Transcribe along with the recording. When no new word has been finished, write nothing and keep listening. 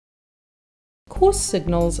Course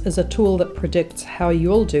Signals is a tool that predicts how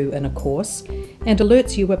you'll do in a course and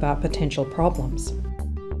alerts you about potential problems.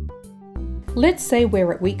 Let's say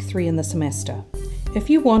we're at week 3 in the semester. If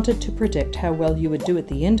you wanted to predict how well you would do at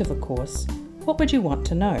the end of a course, what would you want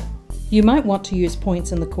to know? You might want to use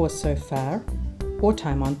points in the course so far, or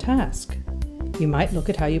time on task. You might look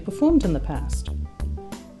at how you performed in the past.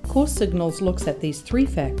 Course Signals looks at these 3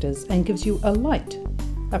 factors and gives you a light,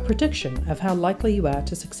 a prediction of how likely you are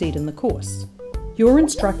to succeed in the course. Your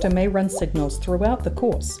instructor may run signals throughout the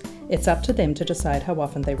course. It's up to them to decide how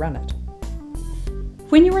often they run it.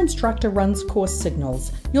 When your instructor runs course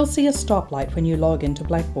signals, you'll see a stoplight when you log into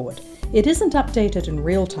Blackboard. It isn't updated in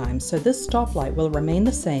real time, so this stoplight will remain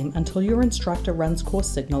the same until your instructor runs course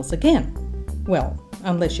signals again. Well,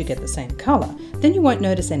 unless you get the same color, then you won't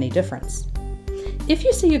notice any difference. If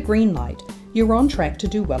you see a green light, you're on track to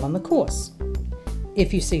do well on the course.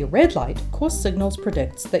 If you see a red light, Course Signals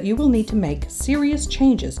predicts that you will need to make serious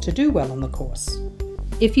changes to do well on the course.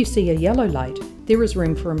 If you see a yellow light, there is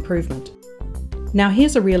room for improvement. Now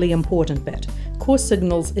here's a really important bit. Course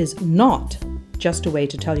Signals is not just a way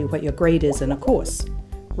to tell you what your grade is in a course.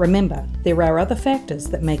 Remember, there are other factors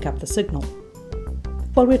that make up the signal.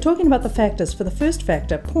 While we're talking about the factors, for the first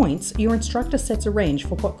factor, points, your instructor sets a range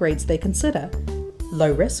for what grades they consider: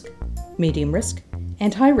 low risk, medium risk,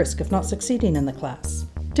 and high risk of not succeeding in the class.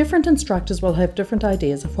 Different instructors will have different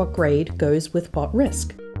ideas of what grade goes with what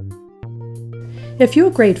risk. If your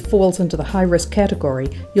grade falls into the high risk category,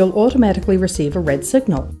 you'll automatically receive a red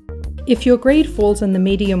signal. If your grade falls in the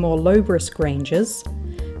medium or low risk ranges,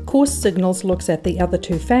 Course Signals looks at the other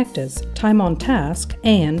 2 factors, time on task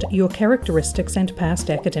and your characteristics and past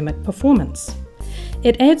academic performance.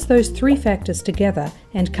 It adds those 3 factors together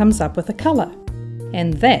and comes up with a color.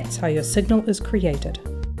 And that's how your signal is created.